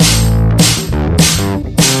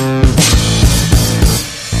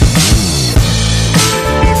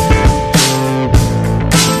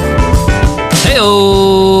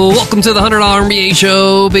Welcome to the $100 MBA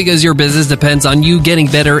Show, because your business depends on you getting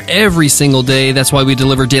better every single day. That's why we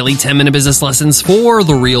deliver daily 10-minute business lessons for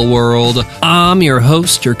the real world. I'm your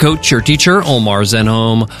host, your coach, your teacher, Omar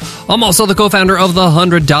Zenhom. I'm also the co-founder of the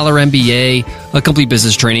 $100 MBA, a complete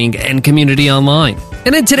business training and community online.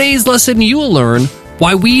 And in today's lesson, you will learn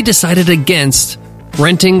why we decided against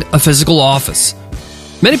renting a physical office.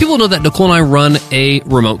 Many people know that Nicole and I run a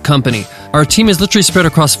remote company. Our team is literally spread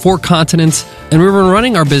across 4 continents, and we've been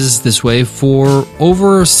running our business this way for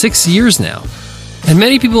over 6 years now. And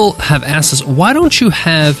many people have asked us, why don't you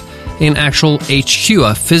have an actual HQ,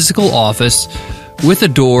 a physical office with a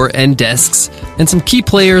door and desks and some key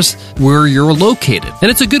players where you're located?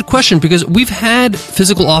 And it's a good question, because we've had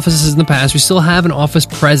physical offices in the past. We still have an office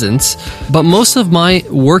presence, but most of my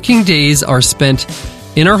working days are spent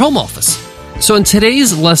in our home office. So in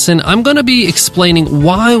today's lesson, I'm going to be explaining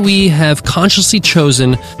why we have consciously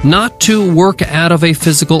chosen not to work out of a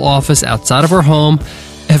physical office outside of our home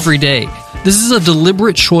every day. This is a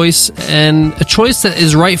deliberate choice, and a choice that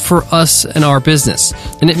is right for us and our business.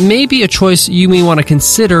 And it may be a choice you may want to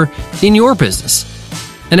consider in your business.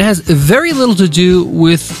 And it has very little to do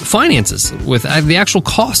with finances, with the actual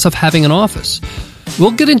cost of having an office.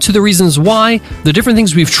 We'll get into the reasons why, the different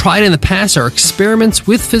things we've tried in the past, our experiments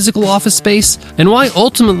with physical office space, and why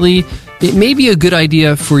ultimately it may be a good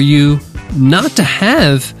idea for you not to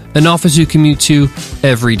have an office you commute to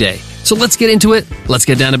every day. So let's get into it. Let's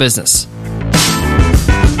get down to business.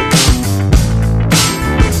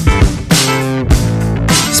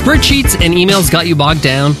 Spreadsheets and emails got you bogged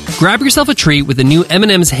down? Grab yourself a treat with the new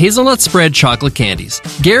M&M's Hazelnut Spread chocolate candies.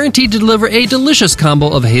 Guaranteed to deliver a delicious combo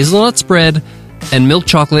of hazelnut spread and milk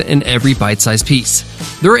chocolate in every bite-sized piece.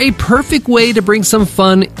 They're a perfect way to bring some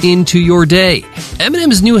fun into your day.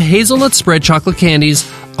 M&M's new Hazelnut Spread chocolate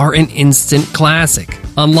candies are an instant classic,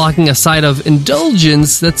 unlocking a side of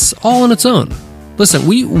indulgence that's all on its own. Listen,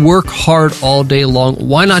 we work hard all day long.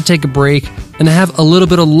 Why not take a break and have a little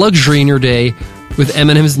bit of luxury in your day with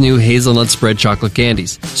M&M's new Hazelnut Spread chocolate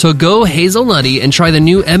candies? So go hazelnutty and try the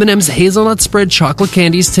new M&M's Hazelnut Spread chocolate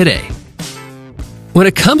candies today. When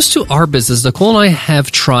it comes to our business, Nicole and I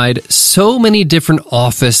have tried so many different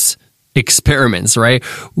office experiments, right?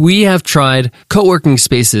 We have tried co-working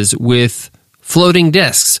spaces with floating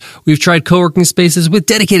desks. We've tried co-working spaces with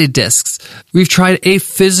dedicated desks. We've tried a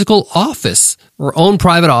physical office, our own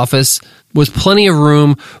private office with plenty of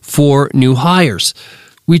room for new hires.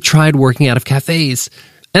 We tried working out of cafes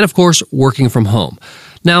and, of course, working from home.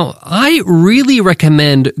 Now, I really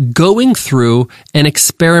recommend going through and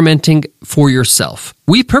experimenting for yourself.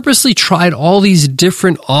 We purposely tried all these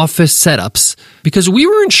different office setups because we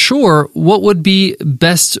weren't sure what would be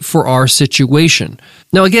best for our situation.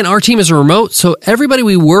 Now, again, our team is remote, so everybody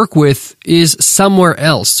we work with is somewhere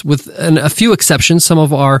else. With a few exceptions, some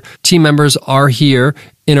of our team members are here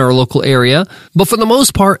in our local area, but for the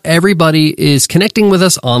most part, everybody is connecting with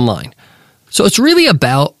us online. So it's really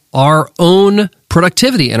about our own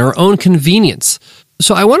productivity and our own convenience.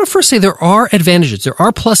 So I want to first say there are advantages, there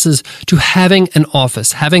are pluses to having an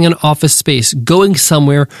office space, going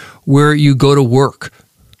somewhere where you go to work.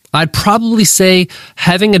 I'd probably say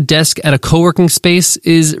having a desk at a co-working space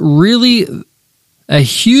is really a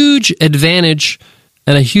huge advantage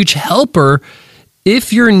and a huge helper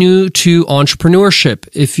if you're new to entrepreneurship.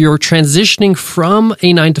 If you're transitioning from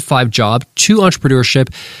a 9-to-5 job to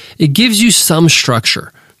entrepreneurship, it gives you some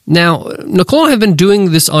structure. Now, Nicole and I have been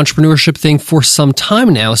doing this entrepreneurship thing for some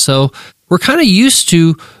time now, so we're kind of used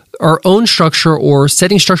to our own structure or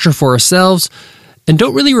setting structure for ourselves and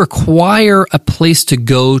don't really require a place to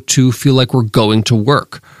go to feel like we're going to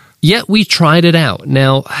work. Yet we tried it out.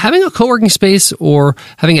 Now, having a co-working space or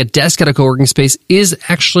having a desk at a co-working space is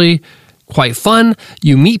actually quite fun.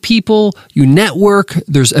 You meet people, you network,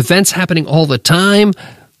 there's events happening all the time,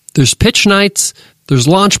 there's pitch nights, there's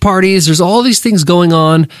launch parties, there's all these things going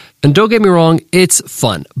on, and don't get me wrong, it's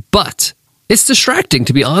fun, but it's distracting,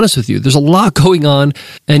 to be honest with you. There's a lot going on,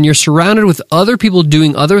 and you're surrounded with other people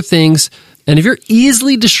doing other things, and if you're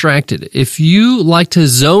easily distracted, if you like to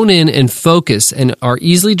zone in and focus and are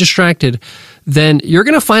easily distracted, then you're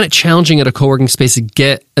going to find it challenging at a co-working space to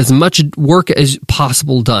get as much work as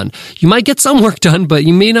possible done. You might get some work done, but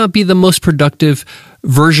you may not be the most productive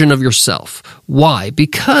version of yourself. Why?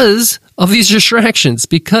 Because of these distractions,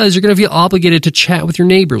 because you're going to feel obligated to chat with your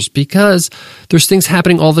neighbors, because there's things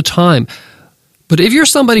happening all the time. But if you're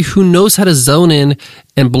somebody who knows how to zone in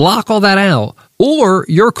and block all that out, or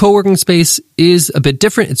your co-working space is a bit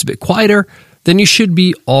different, it's a bit quieter, then you should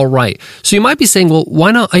be all right. So you might be saying, well,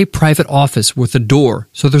 why not a private office with a door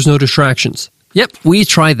so there's no distractions? Yep, we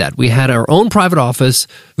tried that. We had our own private office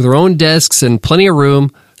with our own desks and plenty of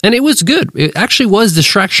room, And it was good. It actually was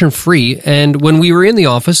distraction-free. And when we were in the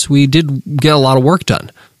office, we did get a lot of work done.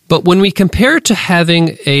 But when we compare it to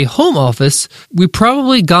having a home office, we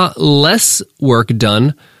probably got less work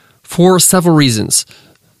done for several reasons.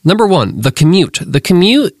 Number one, the commute. The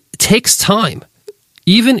commute takes time.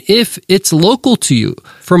 Even if it's local to you,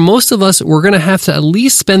 for most of us, we're going to have to at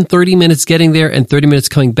least spend 30 minutes getting there and 30 minutes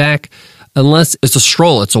coming back, unless it's a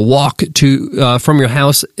stroll, it's a walk from your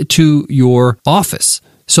house to your office.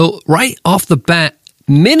 So right off the bat,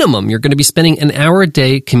 minimum, you're going to be spending an hour a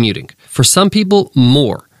day commuting. For some people,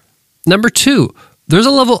 more. Number two, there's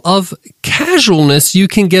a level of casualness you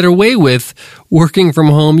can get away with working from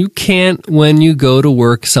home. You can't when you go to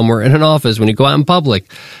work somewhere in an office, when you go out in public.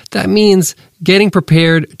 That means getting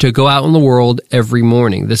prepared to go out in the world every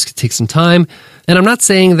morning. This could take some time. And I'm not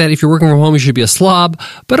saying that if you're working from home, you should be a slob,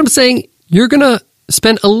 but I'm saying you're going to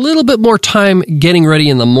spend a little bit more time getting ready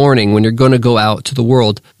in the morning when you're going to go out to the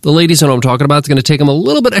world. The ladies know what I'm talking about. It's going to take them a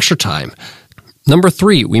little bit extra time. Number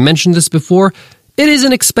three, we mentioned this before. It is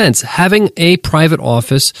an expense. Having a private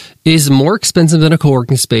office is more expensive than a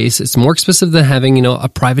co-working space. It's more expensive than having, a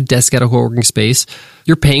private desk at a co-working space.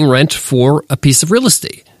 You're paying rent for a piece of real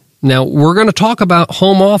estate. Now, we're going to talk about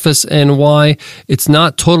home office and why it's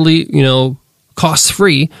not totally,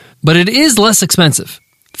 cost-free, but it is less expensive.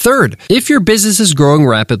 Third, if your business is growing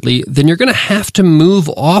rapidly, then you're going to have to move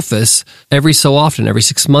office every so often, every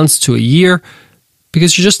 6 months to a year,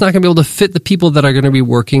 because you're just not going to be able to fit the people that are going to be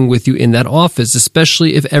working with you in that office,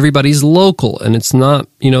 especially if everybody's local and it's not,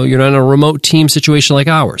 you're not in a remote team situation like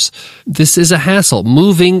ours. This is a hassle.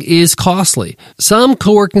 Moving is costly. Some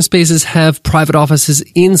co-working spaces have private offices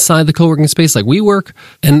inside the co-working space like WeWork,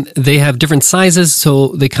 and they have different sizes,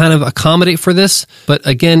 so they kind of accommodate for this. But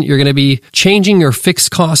again, you're going to be changing your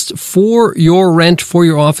fixed cost for your rent for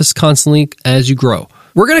your office constantly as you grow.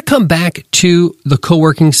 We're going to come back to the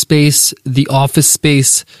co-working space, the office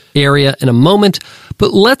space area in a moment,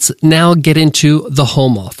 but let's now get into the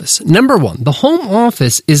home office. Number one, the home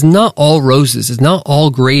office is not all roses, it's not all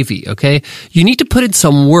gravy, okay? You need to put in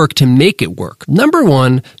some work to make it work. Number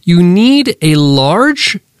one, you need a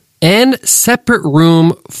large and separate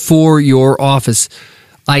room for your office,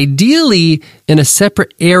 ideally in a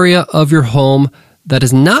separate area of your home that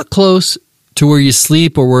is not close to where you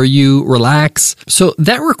sleep or where you relax. So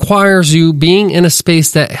that requires you being in a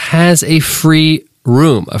space that has a free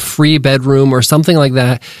room, a free bedroom or something like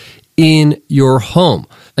that in your home.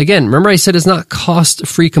 Again, remember I said it's not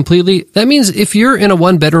cost-free completely. That means if you're in a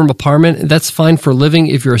one-bedroom apartment, that's fine for living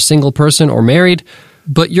if you're a single person or married,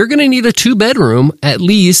 but you're going to need a two-bedroom at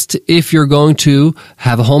least if you're going to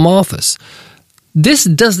have a home office. This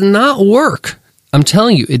does not work. I'm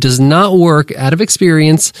telling you, it does not work out of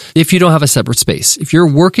experience if you don't have a separate space. If you're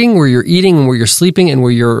working where you're eating and where you're sleeping and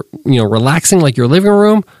where you're, relaxing like your living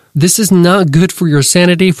room, this is not good for your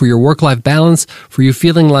sanity, for your work-life balance, for you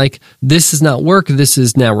feeling like this is not work, this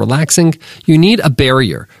is now relaxing. You need a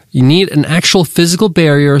barrier. You need an actual physical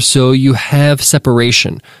barrier so you have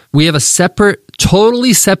separation. We have a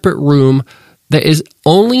totally separate room that is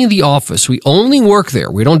only the office. We only work there.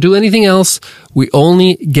 We don't do anything else. We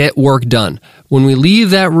only get work done. When we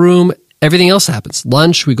leave that room, everything else happens.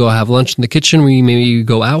 Lunch, we go have lunch in the kitchen. We maybe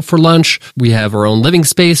go out for lunch. We have our own living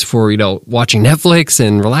space for, watching Netflix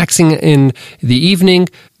and relaxing in the evening.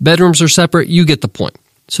 Bedrooms are separate. You get the point.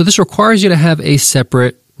 So this requires you to have a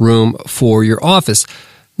separate room for your office.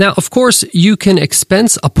 Now, of course, you can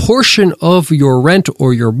expense a portion of your rent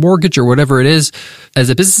or your mortgage or whatever it is as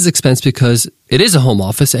a business expense because it is a home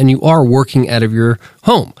office and you are working out of your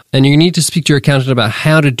home. And you need to speak to your accountant about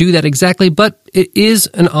how to do that exactly, but it is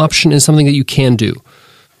an option and something that you can do.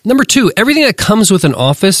 Number two, everything that comes with an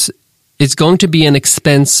office is going to be an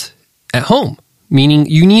expense at home, meaning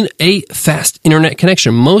you need a fast internet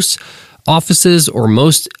connection. Most offices or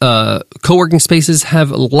most co-working spaces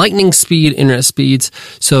have lightning speed internet speeds.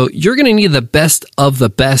 So you're going to need the best of the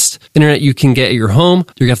best internet you can get at your home.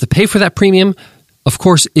 You're going to have to pay for that premium. Of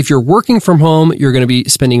course, if you're working from home, you're going to be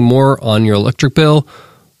spending more on your electric bill,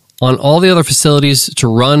 on all the other facilities to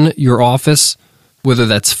run your office, whether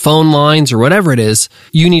that's phone lines or whatever it is.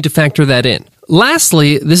 You need to factor that in.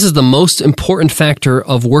 Lastly, this is the most important factor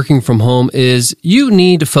of working from home is you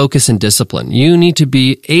need focus and discipline. You need to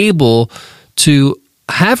be able to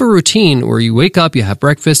have a routine where you wake up, you have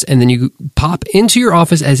breakfast, and then you pop into your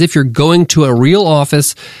office as if you're going to a real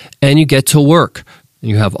office and you get to work.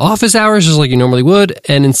 You have office hours just like you normally would,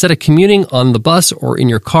 and instead of commuting on the bus or in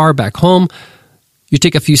your car back home, you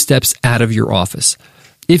take a few steps out of your office.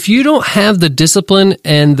 If you don't have the discipline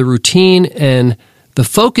and the routine and the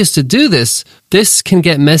focus to do this, this can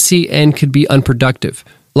get messy and could be unproductive.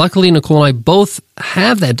 Luckily, Nicole and I both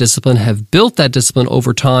have that discipline, have built that discipline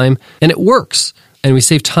over time, and it works. And we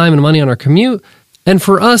save time and money on our commute. And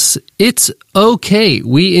for us, it's okay.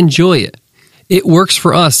 We enjoy it. It works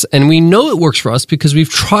for us. And we know it works for us because we've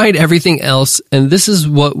tried everything else. And this is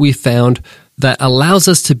what we found that allows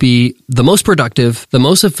us to be the most productive, the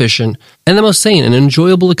most efficient, and the most sane and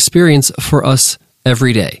enjoyable experience for us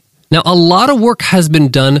every day. Now, a lot of work has been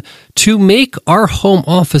done to make our home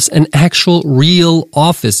office an actual real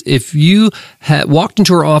office. If you had walked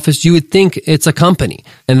into our office, you would think it's a company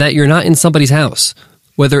and that you're not in somebody's house.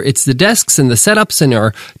 Whether it's the desks and the setups and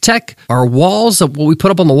our tech, our walls, what we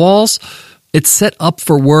put up on the walls, it's set up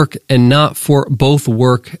for work and not for both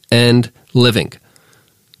work and living.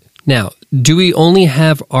 Now, do we only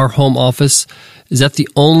have our home office? Is that the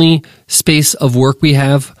only space of work we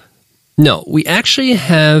have? No, we actually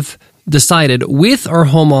have decided with our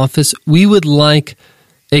home office, we would like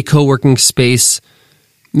a co-working space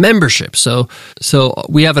membership. So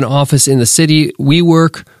we have an office in the city. We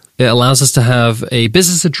work. It allows us to have a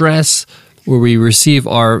business address where we receive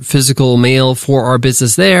our physical mail for our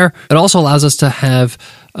business there. It also allows us to have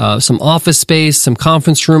some office space, some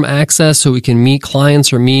conference room access so we can meet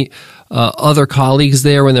clients or meet other colleagues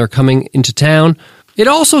there when they're coming into town. It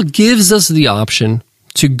also gives us the option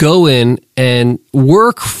to go in and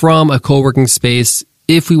work from a co-working space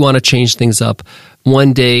if we want to change things up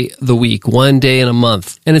one day the week, one day in a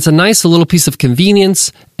month. And it's a nice little piece of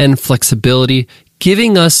convenience and flexibility,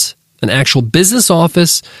 giving us an actual business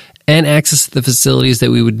office and access to the facilities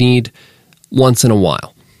that we would need once in a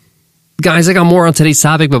while. Guys, I got more on today's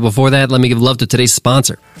topic, but before that, let me give love to today's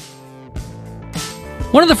sponsor.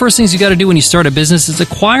 One of the first things you got to do when you start a business is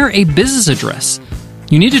acquire a business address.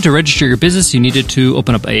 You needed to register your business. You needed to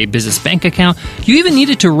open up a business bank account. You even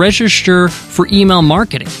needed to register for email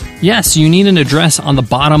marketing. Yes, you need an address on the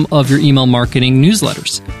bottom of your email marketing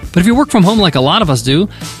newsletters. But if you work from home like a lot of us do, you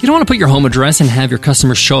don't want to put your home address and have your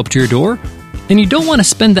customers show up to your door. And you don't want to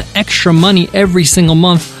spend the extra money every single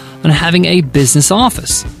month on having a business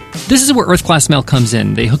office. This is where Earth Class Mail comes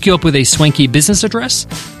in. They hook you up with a swanky business address,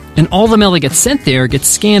 and all the mail that gets sent there gets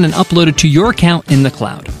scanned and uploaded to your account in the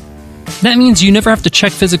cloud. That means you never have to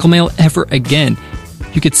check physical mail ever again.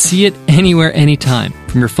 You could see it anywhere, anytime,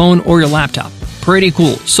 from your phone or your laptop. Pretty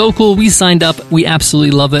cool. So cool, we signed up. We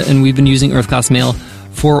absolutely love it, and we've been using Earth Class Mail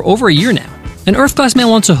for over a year now. And Earth Class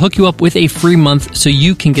Mail wants to hook you up with a free month so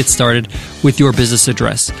you can get started with your business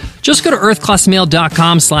address. Just go to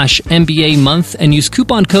earthclassmail.com/MBA month and use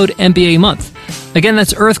coupon code MBA month. Again,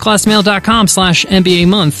 that's earthclassmail.com/MBA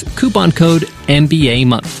month, coupon code MBA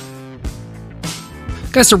month.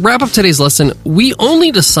 Guys, to wrap up today's lesson, we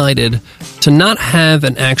only decided to not have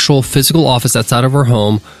an actual physical office outside of our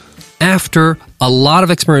home after a lot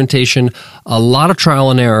of experimentation, a lot of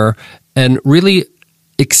trial and error, and really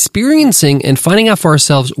experiencing and finding out for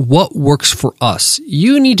ourselves what works for us.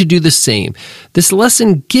 You need to do the same. This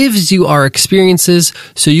lesson gives you our experiences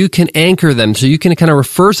so you can anchor them, so you can kind of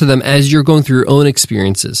refer to them as you're going through your own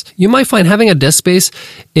experiences. You might find having a desk space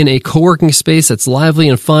in a co-working space that's lively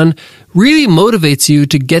and fun really motivates you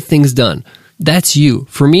to get things done. That's you.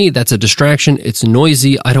 For me, that's a distraction. It's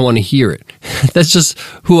noisy. I don't want to hear it. That's just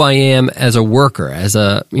who I am as a worker,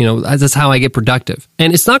 that's how I get productive.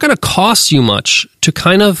 And it's not going to cost you much to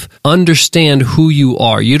kind of understand who you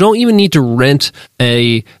are. You don't even need to rent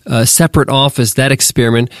a separate office, that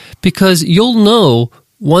experiment, because you'll know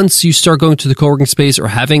once you start going to the co-working space or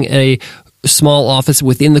having a small office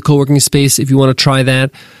within the co-working space, if you want to try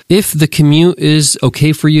that, if the commute is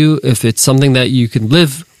okay for you, if it's something that you can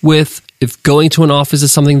live with, if going to an office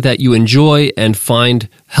is something that you enjoy and find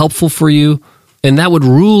helpful for you, and that would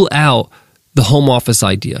rule out the home office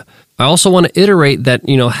idea. I also want to iterate that,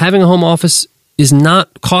 having a home office is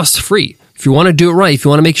not cost-free. If you want to do it right, if you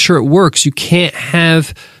want to make sure it works, you can't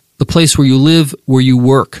have the place where you live where you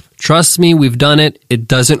work. Trust me, we've done it. It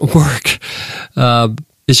doesn't work.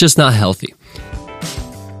 It's just not healthy.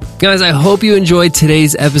 Guys, I hope you enjoyed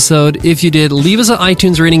today's episode. If you did, leave us an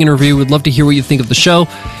iTunes rating and review. We'd love to hear what you think of the show.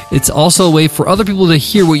 It's also a way for other people to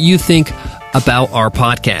hear what you think about our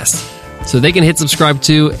podcast, so they can hit subscribe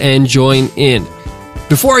to and join in.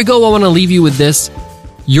 Before I go, I want to leave you with this.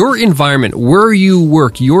 Your environment, where you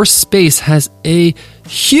work, your space has a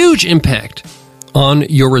huge impact on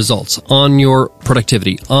your results, on your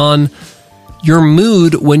productivity, on your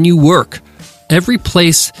mood when you work. Every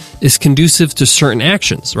place is conducive to certain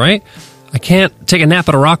actions, right? I can't take a nap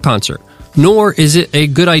at a rock concert, nor is it a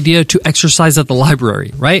good idea to exercise at the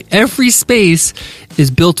library, right? Every space is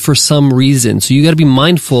built for some reason, so you got to be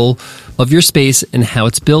mindful of your space and how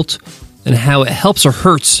it's built and how it helps or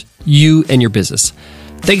hurts you and your business.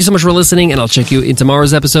 Thank you so much for listening, and I'll check you in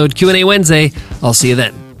tomorrow's episode, Q&A Wednesday. I'll see you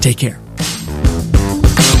then. Take care.